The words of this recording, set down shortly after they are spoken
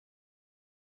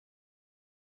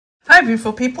Hi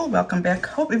beautiful people, welcome back.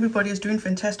 Hope everybody is doing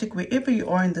fantastic wherever you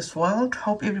are in this world.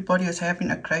 Hope everybody is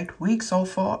having a great week so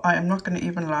far. I am not going to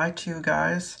even lie to you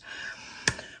guys.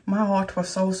 My heart was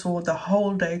so sore the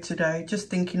whole day today just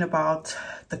thinking about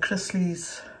the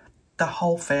Chrisleys, the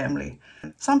whole family.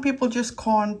 Some people just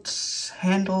can't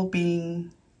handle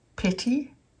being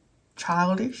petty,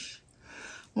 childish,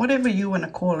 whatever you want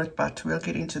to call it, but we'll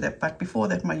get into that. But before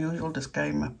that, my usual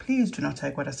disclaimer, please do not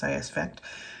take what I say as fact.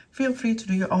 Feel free to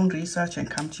do your own research and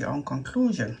come to your own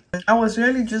conclusion. I was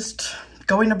really just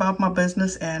going about my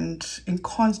business and in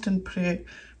constant prayer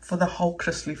for the whole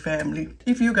Chrisley family.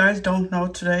 If you guys don't know,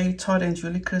 today Todd and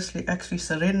Julie Chrisley actually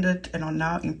surrendered and are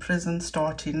now in prison,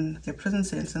 starting their prison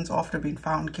sentence after being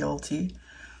found guilty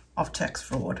of tax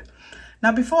fraud.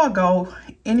 Now, before I go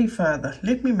any further,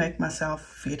 let me make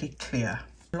myself very clear.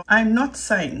 I'm not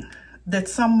saying that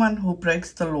someone who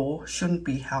breaks the law shouldn't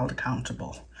be held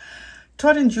accountable.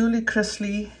 Todd and Julie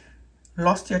Chrisley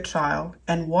lost their trial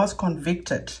and was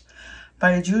convicted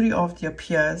by a jury of their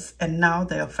peers, and now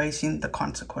they are facing the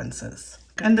consequences.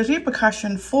 And the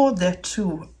repercussion for that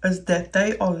too is that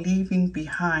they are leaving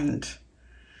behind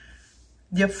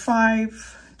their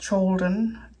 5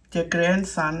 children, their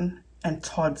grandson, and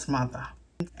Todd's mother.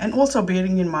 And also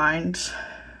bearing in mind,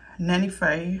 Nanny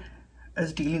Faye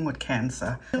is dealing with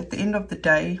cancer. At the end of the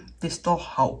day, there's still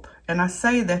hope. And I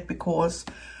say that because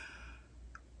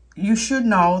you should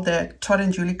know that Todd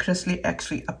and Julie Chrisley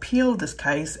actually appealed this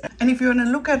case. And if you want to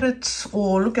look at it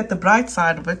or look at the bright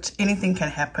side of it, anything can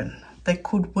happen. They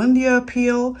could win their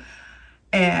appeal,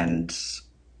 and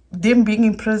them being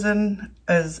in prison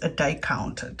is a day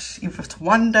counted. If it's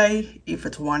 1 day, if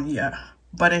it's 1 year.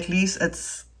 But at least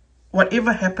it's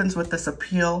whatever happens with this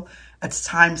appeal, it's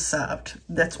time served.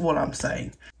 That's all I'm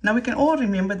saying. Now, we can all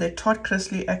remember that Todd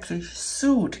Chrisley actually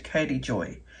sued Katie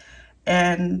Joy.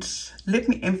 And let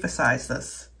me emphasize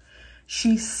this.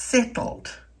 She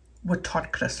settled with Todd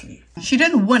Chrisley. She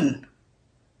didn't win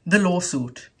the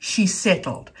lawsuit. She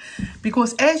settled.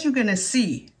 Because as you're going to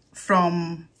see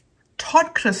from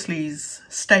Todd Chrisley's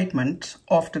statement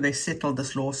after they settled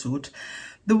this lawsuit,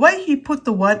 the way he put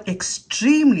the word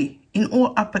extremely in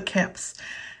all upper caps,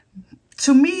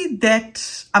 to me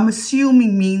that I'm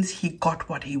assuming means he got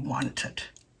what he wanted.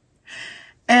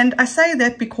 And I say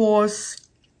that because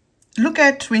look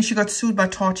at when she got sued by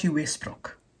Tati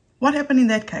Westbrook. What happened in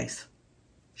that case?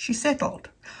 She settled.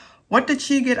 What did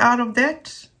she get out of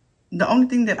that? The only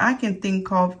thing that I can think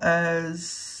of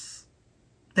is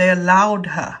they allowed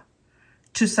her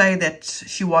to say that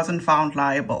she wasn't found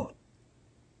liable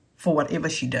for whatever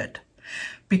she did.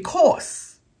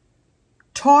 Because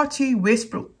Tati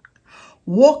Westbrook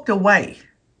walked away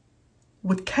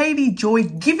with Katie Joy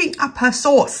giving up her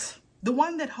source, the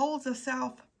one that holds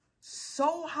herself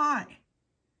so high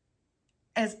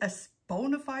as a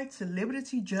bona fide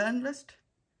celebrity journalist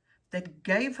that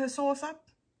gave her source up.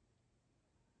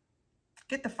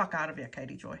 Get the fuck out of here,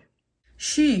 Katie Joy.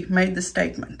 She made the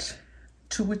statement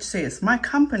to which says, "My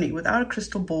company without a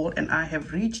crystal ball and I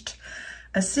have reached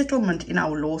a settlement in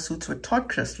our lawsuits with Todd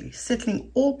Chrisley, settling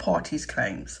all parties'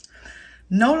 claims.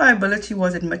 No liability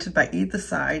was admitted by either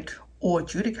side or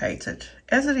adjudicated.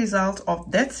 As a result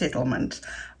of that settlement,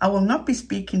 I will not be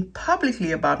speaking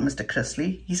publicly about Mr.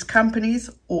 Chrisley, his companies,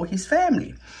 or his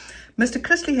family. Mr.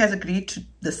 Chrisley has agreed to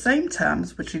the same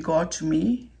terms with regard to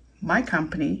me, my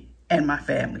company, and my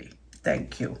family.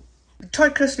 Thank you."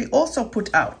 Todd Chrisley also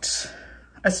put out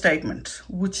a statement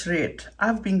which read,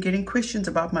 "I've been getting questions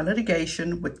about my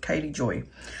litigation with Katie Joy.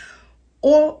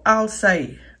 All I'll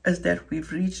say is that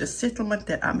we've reached a settlement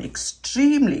that I'm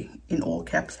extremely, in all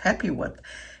caps, happy with.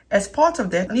 As part of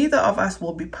that, neither of us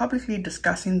will be publicly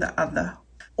discussing the other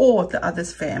or the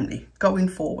other's family going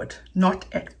forward. Not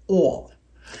at all.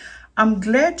 I'm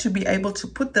glad to be able to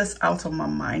put this out of my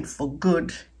mind for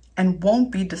good and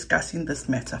won't be discussing this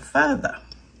matter further."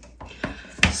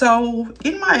 So,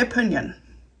 in my opinion,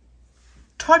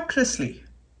 Todd Chrisley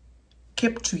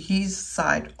kept to his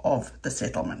side of the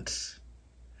settlement.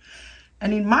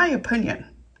 And in my opinion,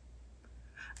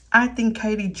 I think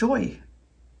Katie Joy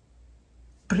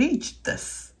breached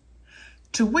this,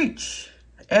 to which,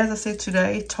 as I said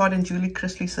today, Todd and Julie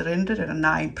Chrisley surrendered and are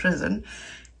now in prison.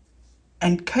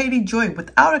 And Katie Joy,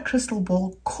 without a crystal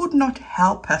ball, could not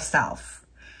help herself,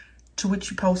 to which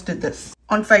she posted this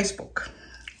on Facebook.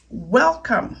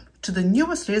 "Welcome to the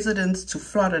newest residents to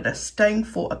Florida, staying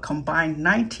for a combined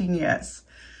 19 years.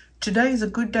 Today is a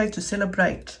good day to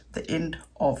celebrate the end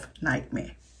of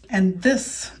nightmare." And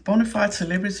this bona fide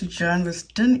celebrity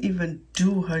journalist didn't even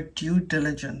do her due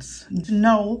diligence to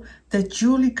know that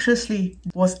Julie Chrisley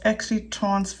was actually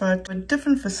transferred to a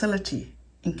different facility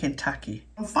in Kentucky.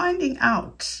 Finding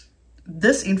out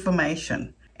this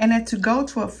information and had to go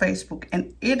to her Facebook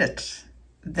and edit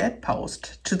that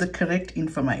post to the correct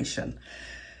information.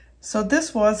 So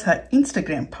this was her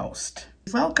Instagram post.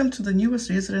 Welcome to the newest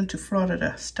resident to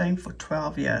Florida, staying for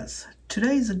 12 years.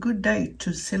 Today is a good day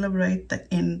to celebrate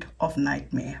the end of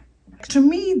nightmare. To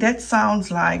me, that sounds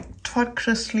like Todd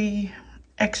Chrisley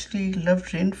actually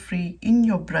lived rent-free in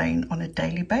your brain on a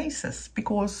daily basis,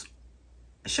 because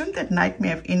shouldn't that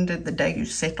nightmare have ended the day you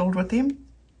settled with him?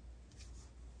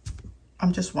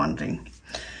 I'm just wondering.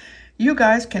 You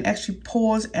guys can actually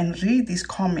pause and read these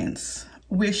comments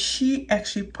where she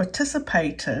actually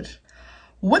participated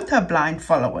with her blind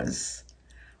followers,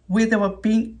 where they were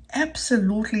being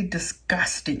absolutely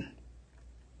disgusting,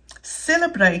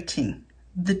 celebrating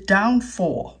the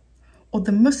downfall or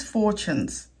the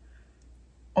misfortunes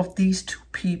of these two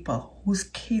people whose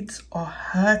kids are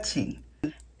hurting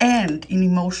and in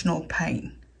emotional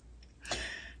pain.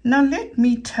 Now let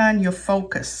me turn your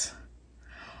focus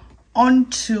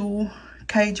onto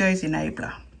KJ's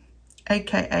enabler,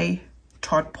 aka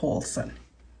Todd Paulson.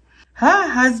 Her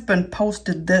husband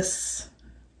posted this,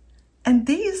 and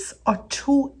these are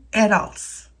two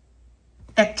adults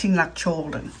acting like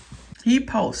children. He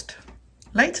posted,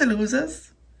 "Later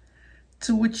losers,"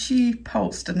 to which she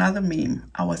posted another meme,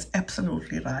 "I was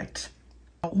absolutely right."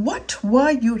 What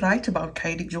were you right about,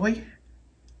 Katie Joy?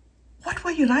 What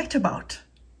were you right about?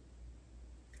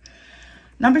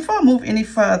 Now, before I move any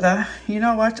further, you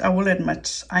know what? I will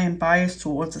admit I am biased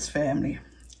towards this family.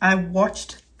 I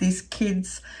watched these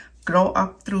kids grow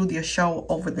up through their show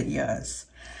over the years.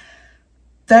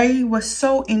 They were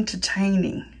so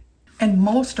entertaining. And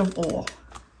most of all,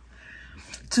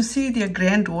 to see their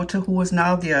granddaughter, who was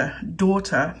now their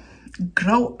daughter,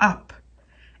 grow up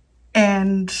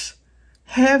and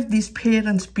have these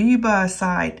parents be by her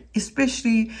side,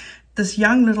 especially this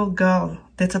young little girl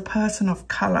that's a person of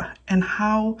color, and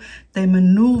how they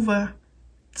maneuver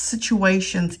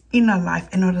situations in her life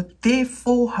and are there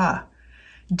for her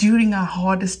during her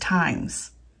hardest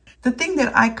times. The thing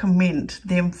that I commend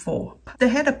them for, they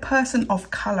had a person of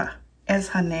color as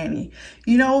her nanny,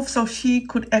 you know, so she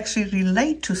could actually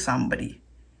relate to somebody.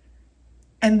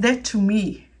 And that to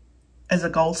me is a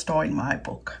gold star in my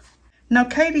book. Now,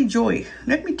 Katie Joy,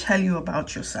 let me tell you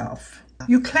about yourself.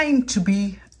 You claim to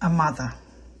be a mother,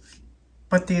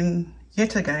 but then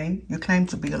yet again, you claim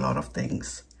to be a lot of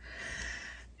things.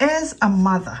 As a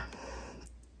mother,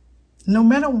 no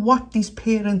matter what these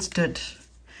parents did,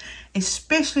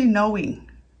 especially knowing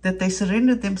that they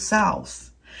surrendered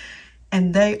themselves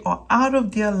and they are out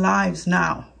of their lives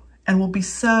now and will be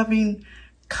serving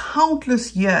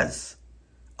countless years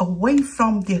away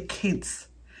from their kids,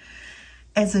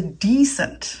 as a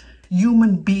decent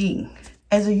human being,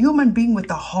 as a human being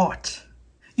with a heart,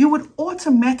 you would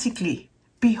automatically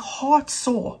be heart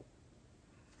sore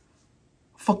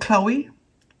for Chloe,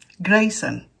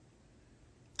 Grayson,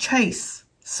 Chase,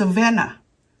 Savannah,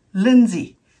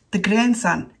 Lindsay, the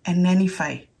grandson, and Nanny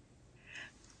Faye.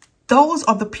 Those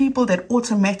are the people that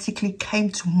automatically came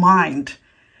to mind.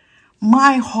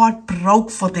 My heart broke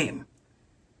for them.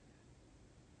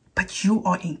 But you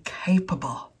are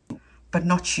incapable. But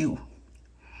not you.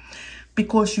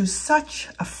 Because you're such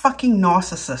a fucking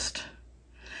narcissist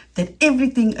that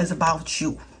everything is about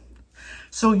you.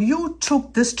 So you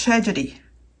took this tragedy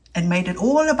and made it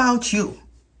all about you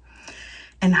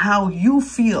and how you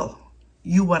feel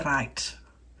you were right.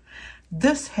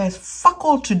 This has fuck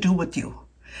all to do with you,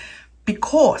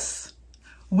 because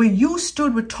when you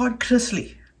stood with Todd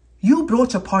Chrisley, you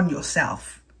brought upon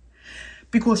yourself,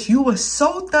 because you were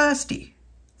so thirsty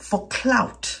for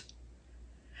clout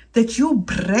that you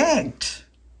bragged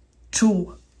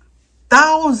to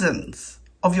thousands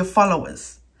of your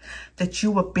followers that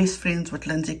you were best friends with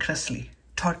Lindsay Chrisley,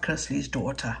 Todd Chrisley's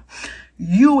daughter.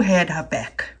 You had her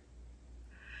back.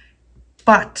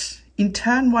 But in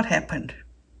turn, what happened?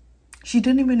 She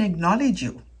didn't even acknowledge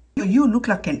you. You look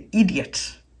like an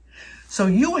idiot. So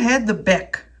you had the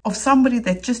back of somebody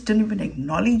that just didn't even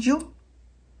acknowledge you,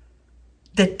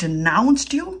 that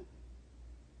denounced you.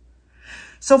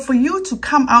 So for you to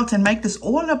come out and make this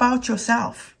all about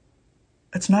yourself,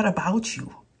 it's not about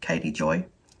you, Katie Joy.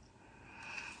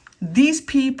 These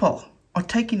people are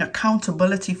taking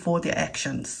accountability for their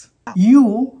actions.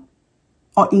 You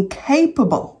are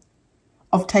incapable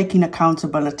of taking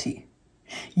accountability,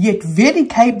 yet very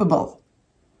capable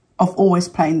of always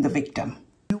playing the victim.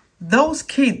 Those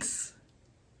kids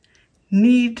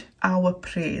need our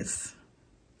prayers.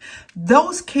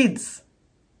 Those kids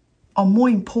are more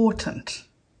important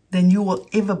than you will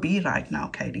ever be right now,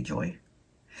 Katie Joy.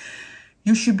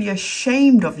 You should be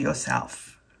ashamed of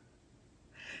yourself.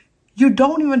 You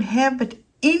don't even have it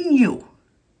in you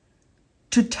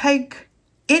to take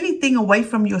anything away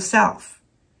from yourself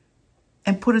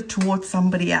and put it towards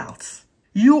somebody else.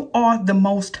 You are the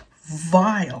most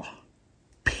vile,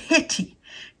 petty,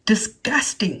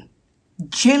 disgusting,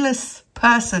 jealous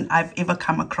person I've ever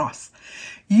come across.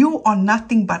 You are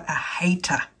nothing but a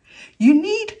hater. You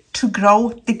need to grow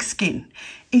thick skin,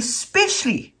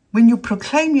 especially when you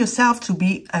proclaim yourself to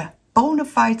be a bona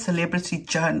fide celebrity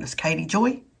journalist, Katie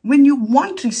Joy. When you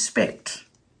want respect,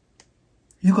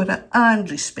 you gotta earn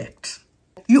respect.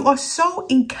 You are so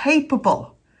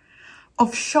incapable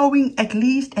of showing at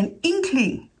least an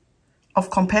inkling of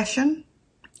compassion,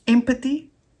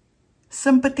 empathy,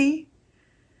 sympathy,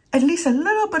 at least a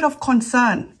little bit of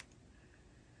concern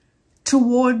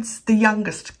towards the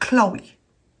youngest, Chloe.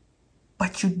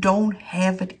 But you don't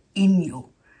have it in you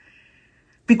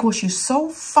because you're so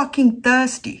fucking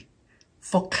thirsty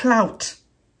for clout,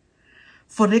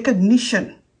 for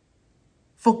recognition,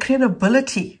 for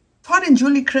credibility. Todd and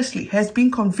Julie Chrisley has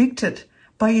been convicted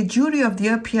by a jury of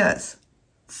their peers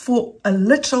for a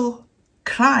little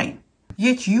crime.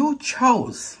 Yet you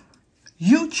chose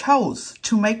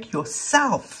to make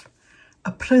yourself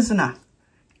a prisoner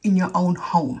in your own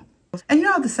home. And you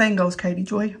know how the saying goes, Katie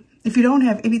Joy, if you don't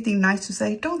have anything nice to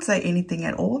say, don't say anything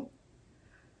at all.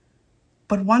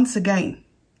 But once again,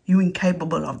 you're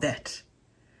incapable of that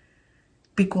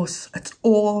because it's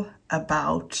all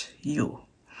about you.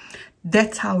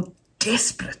 That's how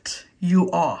desperate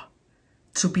you are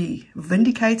to be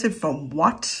vindicated from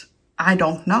what? I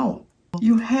don't know.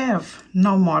 You have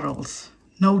no morals,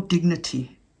 no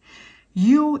dignity.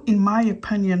 You, in my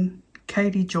opinion,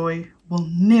 Katie Joy, will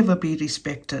never be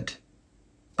respected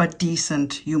by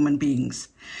decent human beings.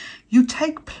 You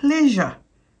take pleasure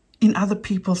in other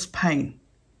people's pain.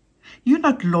 You're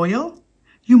not loyal.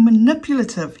 You're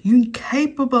manipulative. You're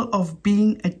incapable of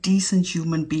being a decent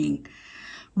human being,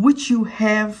 which you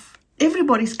have.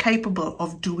 Everybody's capable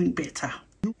of doing better.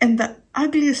 And the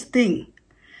ugliest thing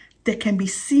that can be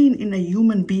seen in a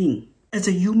human being is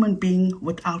a human being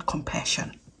without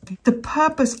compassion. The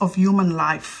purpose of human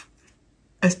life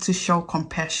is to show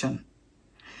compassion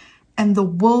and the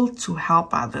will to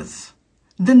help others.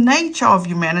 The nature of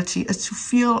humanity is to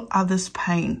feel others'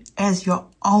 pain as your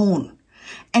own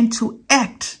and to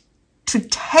act to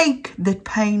take that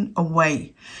pain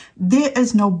away. There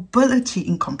is nobility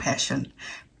in compassion,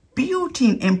 beauty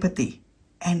in empathy,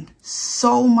 and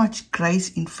so much grace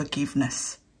in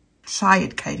forgiveness. Try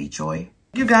it, Katie Joy.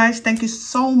 You guys, thank you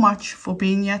so much for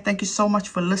being here. Thank you so much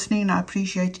for listening. I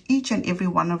appreciate each and every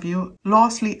one of you.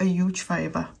 Lastly, a huge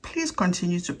favor. Please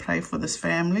continue to pray for this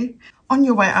family. On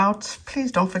your way out,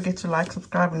 please don't forget to like,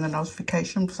 subscribe, and the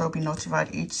notification so you'll be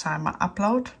notified each time I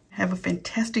upload. Have a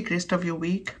fantastic rest of your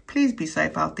week. Please be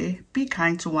safe out there. Be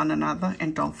kind to one another.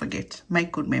 And don't forget,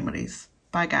 make good memories.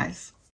 Bye, guys.